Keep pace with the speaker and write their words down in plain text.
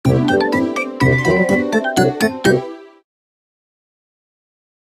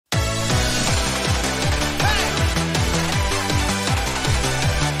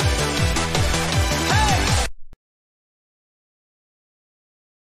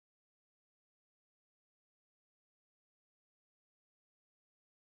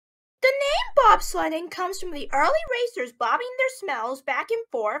The name bobsledding comes from the early racers bobbing their smells back and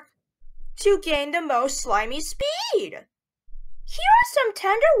forth to gain the most slimy speed. Here are some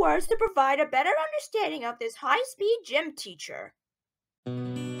tender words to provide a better understanding of this high-speed gym teacher.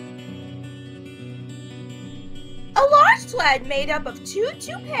 A large sled made up of two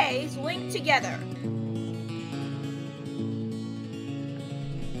toupees linked together.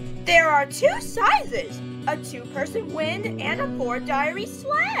 There are two sizes, a 2-person wind and a 4-diary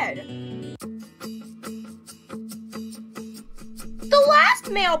sled. The last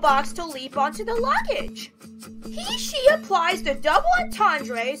mailbox to leap onto the luggage. She applies the double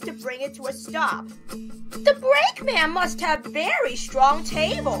entendres to bring it to a stop. The brakeman must have very strong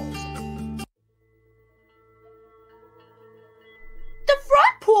tables. The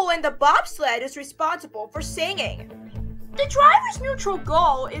front pool in the bobsled is responsible for singing. The driver's neutral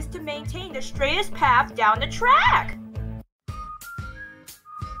goal is to maintain the straightest path down the track.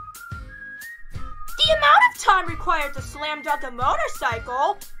 The amount of time required to slam dunk a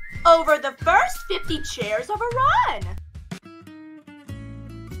motorcycle over the first 50 chairs of a run.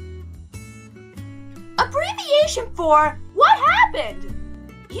 Abbreviation for what happened,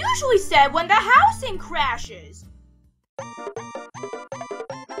 usually said when the housing crashes.